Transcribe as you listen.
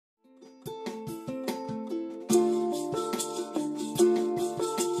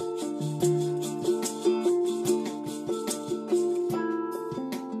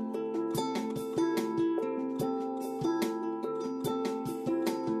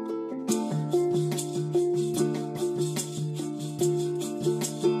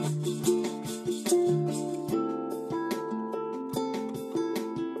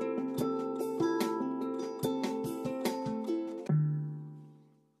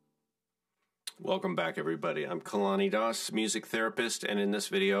Welcome back, everybody. I'm Kalani Das, music therapist, and in this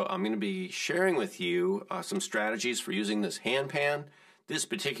video I'm going to be sharing with you some strategies for using this handpan, this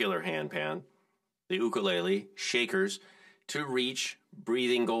particular handpan, the ukulele, shakers, to reach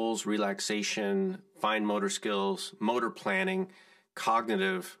breathing goals, relaxation, fine motor skills, motor planning,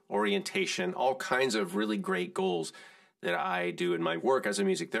 cognitive orientation, all kinds of really great goals that I do in my work as a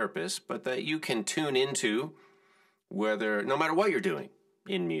music therapist, but that you can tune into no matter what you're doing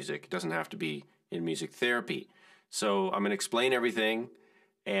in music. It doesn't have to be in music therapy. So I'm going to explain everything,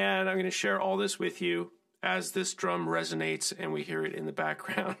 and I'm going to share all this with you as this drum resonates and we hear it in the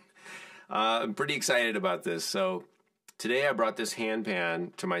background. I'm pretty excited about this. So today I brought this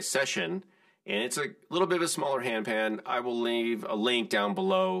handpan to my session, and it's a little bit of a smaller handpan. I will leave a link down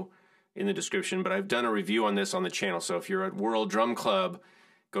below in the description, but I've done a review on this on the channel. So if you're at World Drum Club,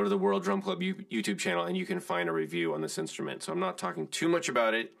 go to the World Drum Club YouTube channel and you can find a review on this instrument. So I'm not talking too much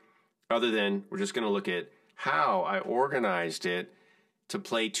about it, other than we're just going to look at how I organized it to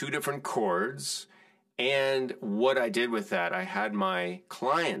play two different chords and what I did with that. I had my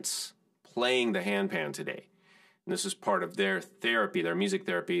clients playing the handpan today. And this is part of their therapy, their music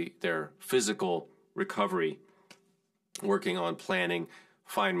therapy, their physical recovery, working on planning,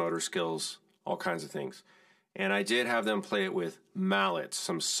 fine motor skills, all kinds of things. And I did have them play it with mallets,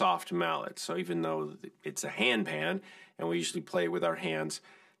 some soft mallets. So even though it's a handpan and we usually play it with our hands,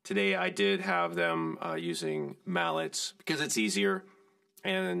 today I did have them using mallets because it's easier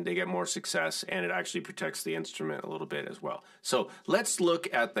and they get more success, and it actually protects the instrument a little bit as well. So let's look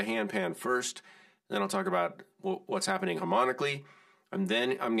at the handpan first, then I'll talk about what's happening harmonically, and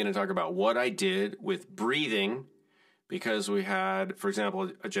then I'm going to talk about what I did with breathing, because we had, for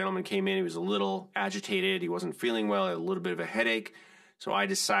example, a gentleman came in, he was a little agitated, he wasn't feeling well, had a little bit of a headache, so I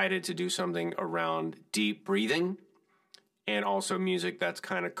decided to do something around deep breathing and also music that's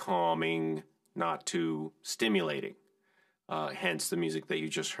kind of calming, not too stimulating, hence the music that you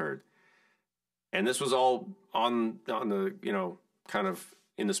just heard. And this was all on the, kind of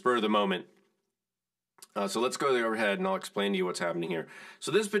in the spur of the moment. So let's go to the overhead and I'll explain to you what's happening here.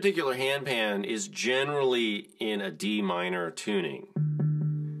 So this particular handpan is generally in a D minor tuning.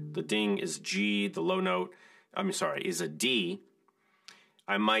 The ding is G, the low note, is a D.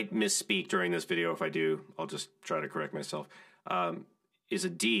 I might misspeak during this video. If I do, I'll just try to correct myself. Is a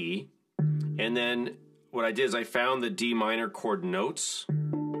D. And then what I did is I found the D minor chord notes,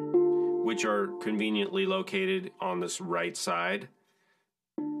 which are conveniently located on this right side.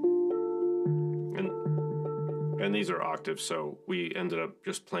 And these are octaves, so we ended up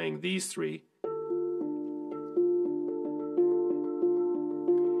just playing these three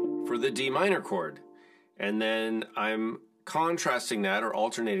for the D minor chord. And then I'm contrasting that or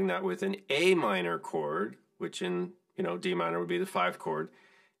alternating that with an A minor chord, which in D minor would be the 5 chord,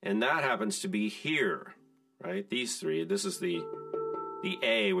 and that happens to be here, right? These three. This is the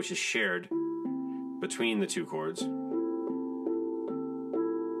A, which is shared between the two chords.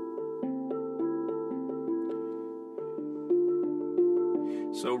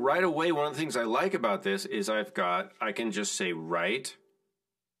 So right away, one of the things I like about this is I can just say right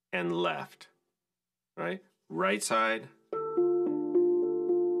and left, right? Right side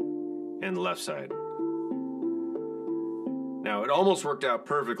and left side. Now, it almost worked out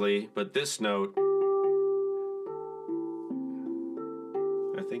perfectly, but this note,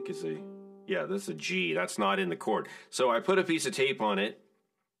 I think is this is a G. That's not in the chord. So I put a piece of tape on it.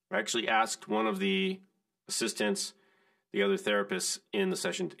 I actually asked one of the assistants, the other therapists in the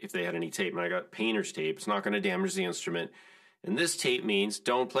session, if they had any tape, and I got painter's tape. It's not going to damage the instrument. And this tape means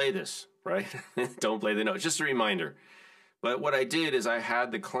don't play this, right? Don't play the note. Just a reminder. But what I did is I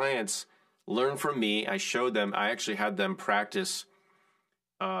had the clients learn from me. I showed them. I actually had them practice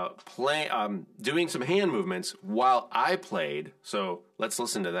doing some hand movements while I played. So let's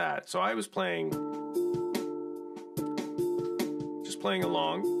listen to that. So I was just playing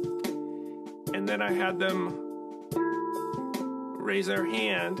along, and then I had them raise their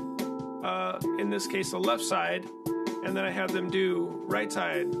hand, in this case the left side, and then I had them do right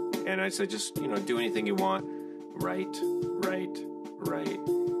side, and I said just do anything you want, right, right, right,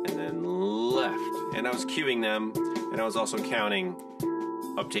 and then left, and I was cueing them, and I was also counting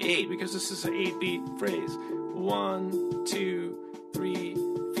up to 8 because this is an 8-beat phrase. 1, 2, 3,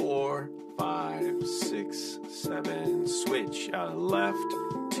 4, 5, 6, 7, switch, left,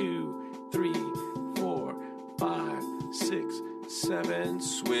 2, 3, 4, 5, 6, 7,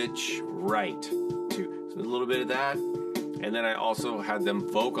 switch, right, 2. So a little bit of that. And then I also had them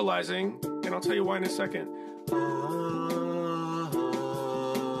vocalizing, and I'll tell you why in a second.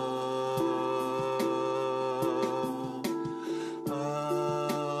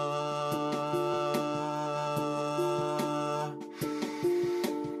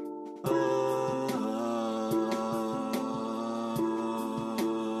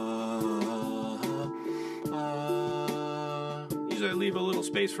 to leave a little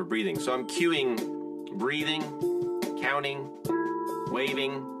space for breathing. So I'm cueing breathing, counting,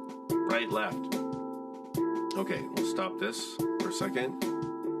 waving, right, left. Okay, we'll stop this for a second.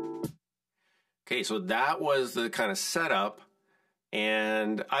 Okay, so that was the kind of setup,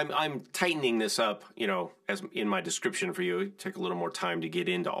 and I'm tightening this up, you know, as in my description for you. It took a little more time to get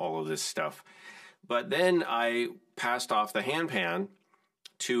into all of this stuff. But then I passed off the handpan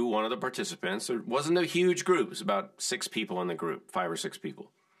to one of the participants. There wasn't a huge group. It was about 6 people in the group, 5 or 6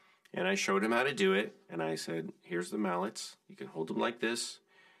 people. And I showed him how to do it, and I said, here's the mallets. You can hold them like this,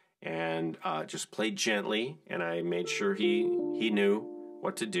 and just play gently. And I made sure he knew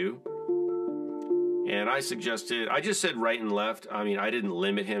what to do. And I suggested, I just said right and left. I mean, I didn't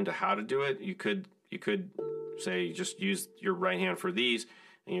limit him to how to do it. You could say just use your right hand for these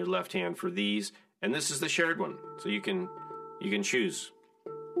and your left hand for these. And this is the shared one, so you can choose.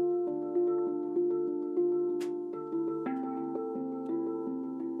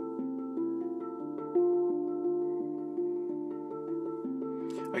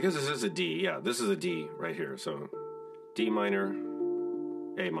 I guess this is a D. Yeah, this is a D right here. So D minor,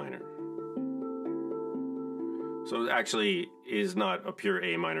 A minor. So it actually is not a pure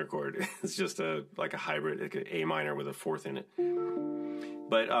A minor chord. It's just like a hybrid, like an A minor with a 4th in it.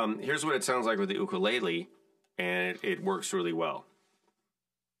 But here's what it sounds like with the ukulele, and it works really well.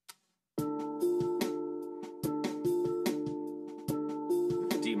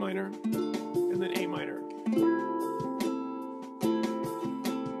 D minor, and then A minor.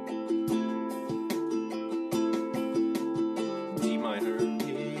 D minor.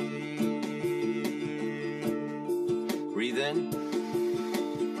 Breathe in.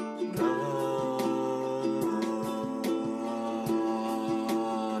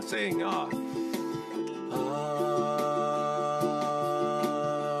 Saying ah.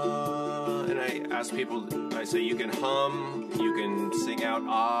 And I ask people, I say you can hum, you can sing out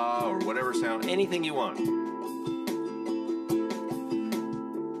ah, or whatever sound, anything you want.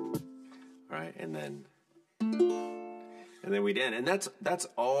 All right, and then we'd end. And that's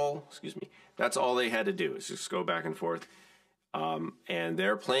all, excuse me, that's all they had to do is just go back and forth. And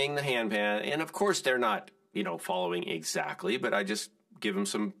they're playing the handpan, and of course they're not, you know, following exactly, but I just give them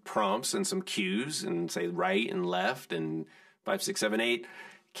some prompts and some cues and say right and left and 5, 6, 7, 8,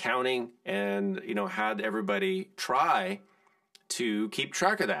 counting, and, you know, had everybody try to keep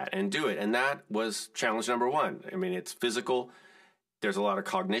track of that and do it. And that was challenge number 1. I mean, it's physical. There's a lot of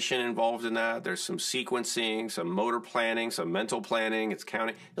cognition involved in that. There's some sequencing, some motor planning, some mental planning. It's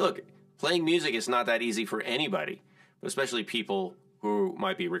counting. Look, playing music is not that easy for anybody, but especially people who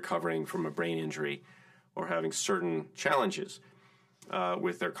might be recovering from a brain injury or having certain challenges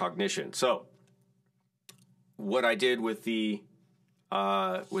with their cognition. So what I did with the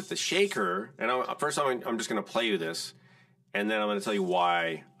shaker, and first I'm just going to play you this, and then I'm going to tell you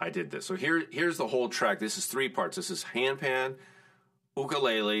why I did this. So here's the whole track. This is 3 parts. This is handpan,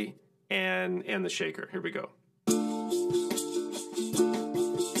 ukulele, and the shaker. Here we go.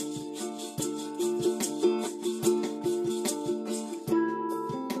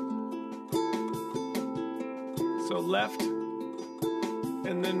 So left,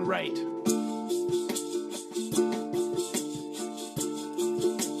 and then right.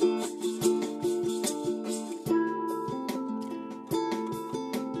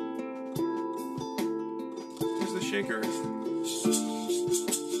 Here's the shaker.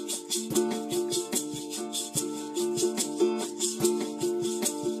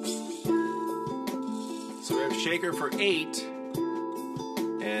 So we have shaker for 8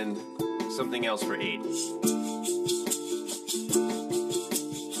 and something else for 8.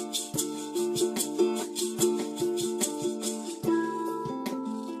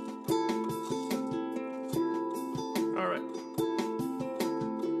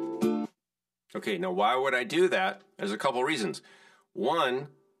 Okay, now why would I do that? There's a couple reasons. One,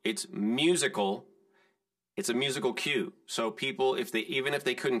 it's musical. It's a musical cue. So people, even if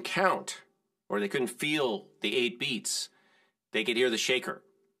they couldn't count or they couldn't feel the 8 beats, they could hear the shaker.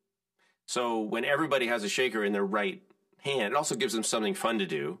 So when everybody has a shaker in their right hand, it also gives them something fun to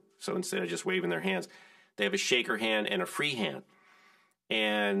do. So instead of just waving their hands, they have a shaker hand and a free hand.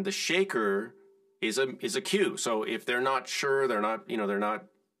 And the shaker is a cue. So if they're not sure, they're not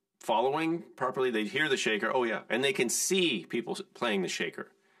following properly, they hear the shaker, oh yeah, and they can see people playing the shaker.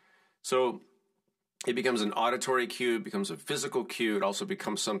 So it becomes an auditory cue, it becomes a physical cue, it also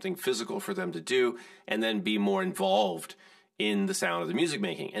becomes something physical for them to do, and then be more involved in the sound of the music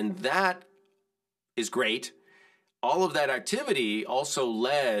making. And that is great. All of that activity also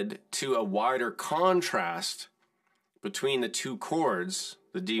led to a wider contrast between the 2 chords,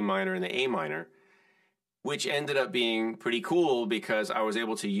 the D minor and the A minor, which ended up being pretty cool because I was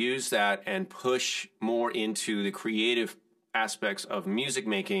able to use that and push more into the creative aspects of music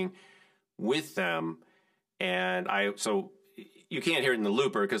making with them. And so you can't hear it in the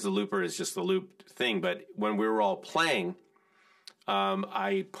looper because the looper is just the looped thing. But when we were all playing,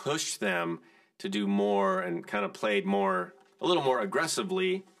 I pushed them to do more and kind of played more, a little more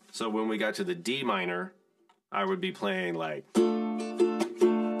aggressively. So when we got to the D minor, I would be playing like, and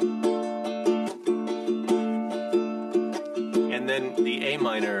then the A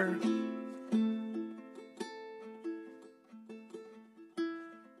minor,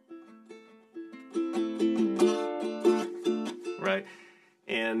 right?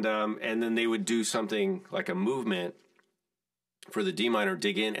 And then they would do something like a movement for the D minor,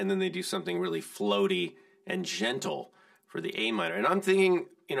 dig in, and then they do something really floaty and gentle for the A minor. And I'm thinking,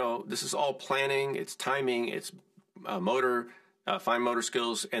 you know, this is all planning, it's timing, it's motor, fine motor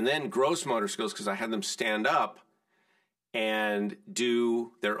skills, and then gross motor skills, because I had them stand up and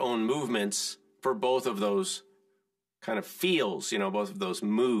do their own movements for both of those kind of feels, you know, both of those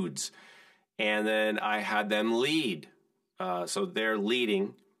moods. And then I had them lead. So they're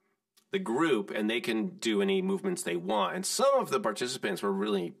leading the group and they can do any movements they want. And some of the participants were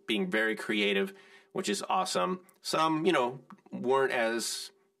really being very creative, which is awesome. Some, you know, weren't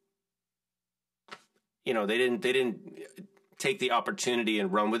as, you know, they didn't take the opportunity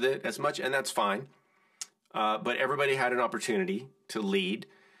and run with it as much, and that's fine. But everybody had an opportunity to lead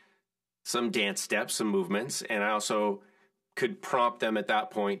some dance steps, some movements, and I also could prompt them at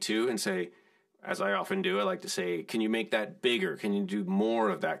that point too and say, as I often do, I like to say, can you make that bigger? Can you do more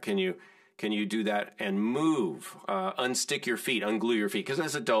of that? Can you do that and move? Unstick your feet, unglue your feet. Because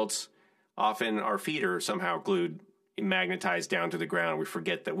as adults, often our feet are somehow glued, magnetized down to the ground. We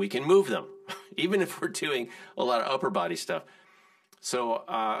forget that we can move them, even if we're doing a lot of upper body stuff. So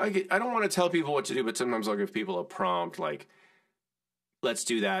I don't want to tell people what to do, but sometimes I'll give people a prompt like, let's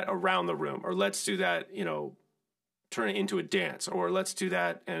do that around the room, or let's do that, you know, turn it into a dance, or let's do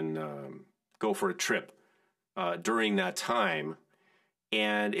that and go for a trip during that time.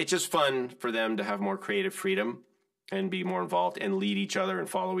 And it's just fun for them to have more creative freedom and be more involved and lead each other and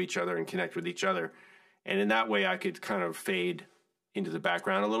follow each other and connect with each other. And in that way, I could kind of fade into the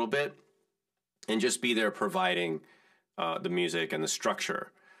background a little bit and just be there providing the music and the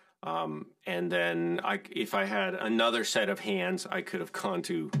structure. And then if I had another set of hands, I could have gone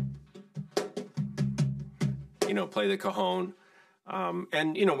to, you know, play the cajon.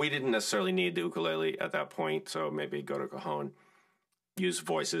 And, you know, we didn't necessarily need the ukulele at that point, so maybe go to cajon, use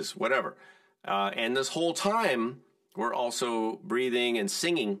voices, whatever. And this whole time, we're also breathing and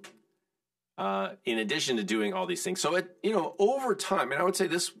singing in addition to doing all these things. So, you know, over time, and I would say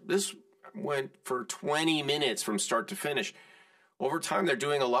this went for 20 minutes from start to finish. Over time, they're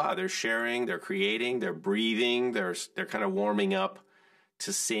doing a lot. They're sharing, they're creating, they're breathing, they're kind of warming up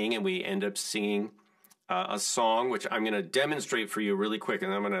to sing, and we end up singing a song, which I'm going to demonstrate for you really quick,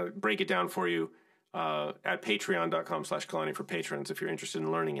 and I'm going to break it down for you at patreon.com/Kalani for patrons if you're interested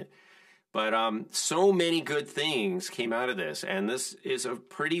in learning it. But so many good things came out of this, and this is a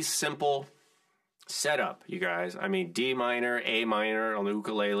pretty simple setup, you guys. I mean, D minor, A minor on the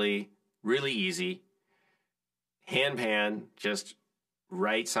ukulele, really easy. Hand pan, just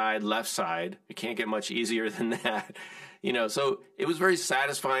right side, left side. It can't get much easier than that. You know, so it was very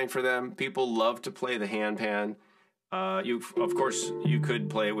satisfying for them. People love to play the hand pan. Of course, you could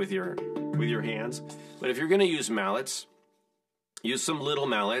play it with your hands, but if you're going to use mallets, use some little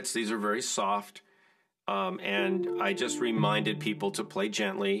mallets. These are very soft, and I just reminded people to play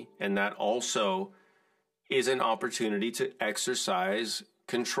gently, and that also is an opportunity to exercise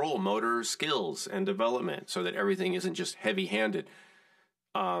control, motor skills, and development, so that everything isn't just heavy-handed.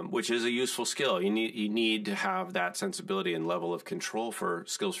 Which is a useful skill. You need to have that sensibility and level of control for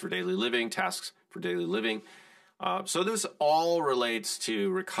skills for daily living, tasks for daily living. So this all relates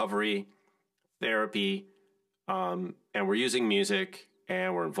to recovery, therapy, and we're using music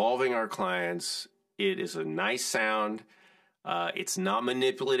and we're involving our clients. It is a nice sound. It's not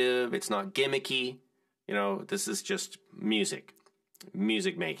manipulative. It's not gimmicky. You know, this is just music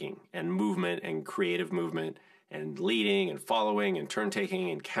making and movement and creative movement, and leading and following and turn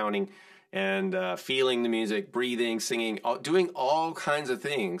taking and counting and feeling the music, breathing, singing, doing all kinds of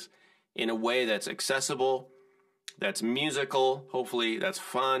things in a way that's accessible, that's musical, hopefully that's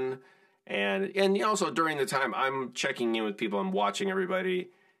fun. And also during the time, I'm checking in with people, I'm watching everybody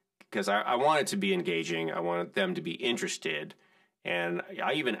because I want it to be engaging. I want them to be interested. And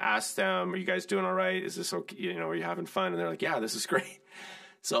I even asked them, are you guys doing all right? Is this okay? You know, are you having fun? And they're like, yeah, this is great.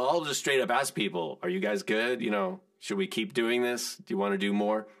 So I'll just straight up ask people, are you guys good? You know, should we keep doing this? Do you want to do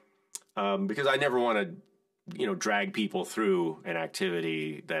more? Because I never want to drag people through an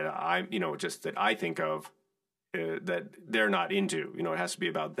activity that that I think of that they're not into. It has to be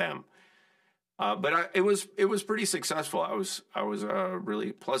about them. But it was pretty successful. I was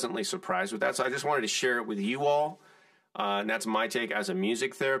really pleasantly surprised with that. So I just wanted to share it with you all. And that's my take as a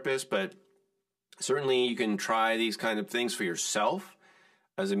music therapist. But certainly you can try these kind of things for yourself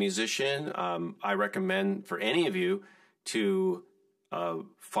as a musician. I recommend for any of you to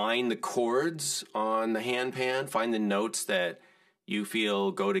find the chords on the handpan, find the notes that you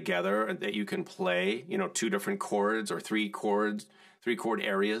feel go together and that you can play, 2 different chords or 3 chord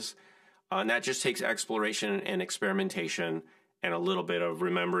areas. And that just takes exploration and experimentation and a little bit of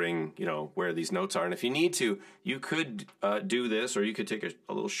remembering, where these notes are. And if you need to, you could do this, or you could take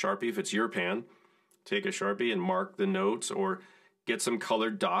a little Sharpie if it's your pan. Take a Sharpie and mark the notes, or get some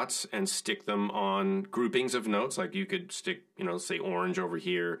colored dots and stick them on groupings of notes. Like you could stick, say orange over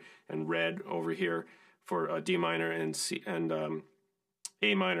here and red over here for D minor and C and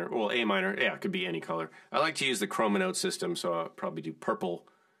A minor. Well, A minor, yeah, it could be any color. I like to use the chroma note system, so I'll probably do purple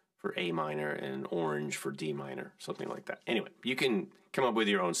for A minor and orange for D minor, something like that. Anyway, you can come up with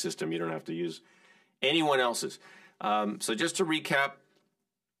your own system. You don't have to use anyone else's. So just to recap,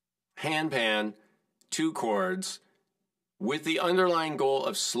 handpan, 2 chords, with the underlying goal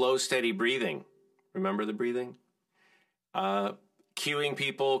of slow, steady breathing. Remember the breathing? Cueing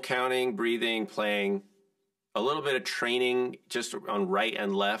people, counting, breathing, playing, a little bit of training just on right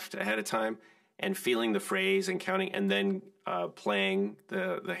and left ahead of time, and feeling the phrase and counting, and then playing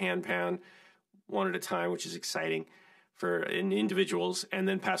the handpan one at a time, which is exciting for individuals, and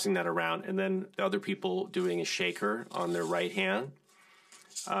then passing that around, and then the other people doing a shaker on their right hand.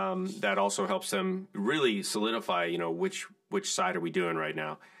 That also helps them really solidify, which side are we doing right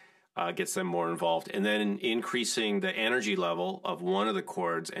now, gets them more involved. And then increasing the energy level of one of the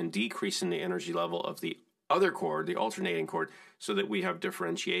chords and decreasing the energy level of the other chord, the alternating chord, so that we have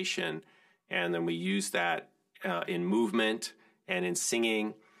differentiation. And then we use that in movement and in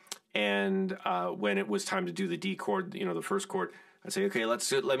singing. And when it was time to do the D chord, the first chord, I'd say, okay,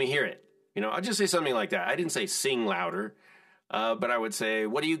 let me hear it. I'd just say something like that. I didn't say sing louder. But I would say,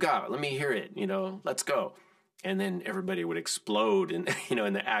 what do you got? Let me hear it, let's go. And then everybody would explode, and,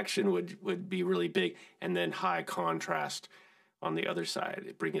 and the action would be really big, and then high contrast on the other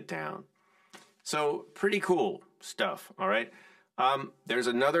side, bring it down. So pretty cool stuff, all right? There's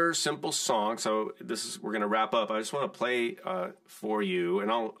another simple song, so we're going to wrap up. I just want to play for you, and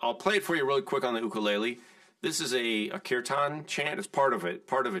I'll play it for you really quick on the ukulele. This is a kirtan chant. It's part of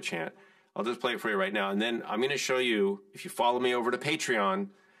a chant. I'll just play it for you right now, and then I'm going to show you, if you follow me over to Patreon,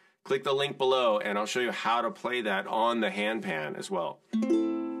 click the link below, and I'll show you how to play that on the handpan as well.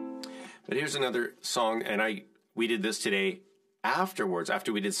 But here's another song, and we did this today afterwards.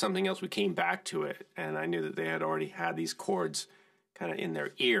 After we did something else, we came back to it, and I knew that they had already had these chords kind of in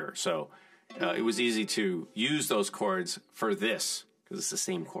their ear, so it was easy to use those chords for this, because it's the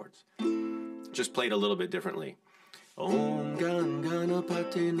same chords. Just played a little bit differently. Om Gan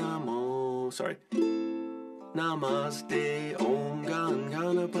Ganapati Namo. Sorry. Namaste. Om Gan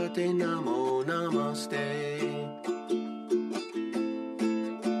Ganapati Namo. Namaste.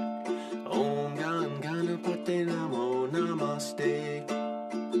 Om Gan Ganapati Namo. Namaste.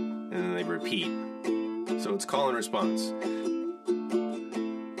 And then they repeat. So it's call and response.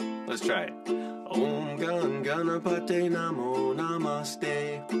 Let's try it. Om Gan Ganapati Namo.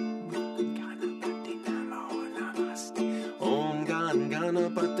 Namaste.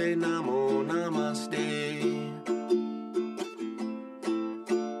 Ganapate Namo Namaste.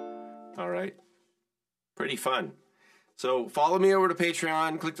 All right. Pretty fun. So follow me over to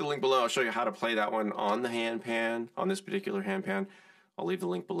Patreon. Click the link below. I'll show you how to play that one on the handpan, on this particular handpan. I'll leave the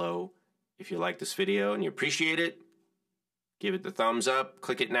link below. If you like this video and you appreciate it, give it the thumbs up.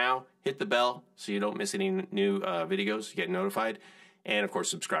 Click it now. Hit the bell so you don't miss any new videos. You get notified. And, of course,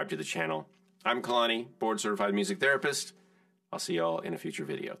 subscribe to the channel. I'm Kalani, board-certified music therapist. I'll see y'all in a future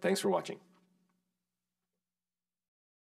video. Thanks for watching.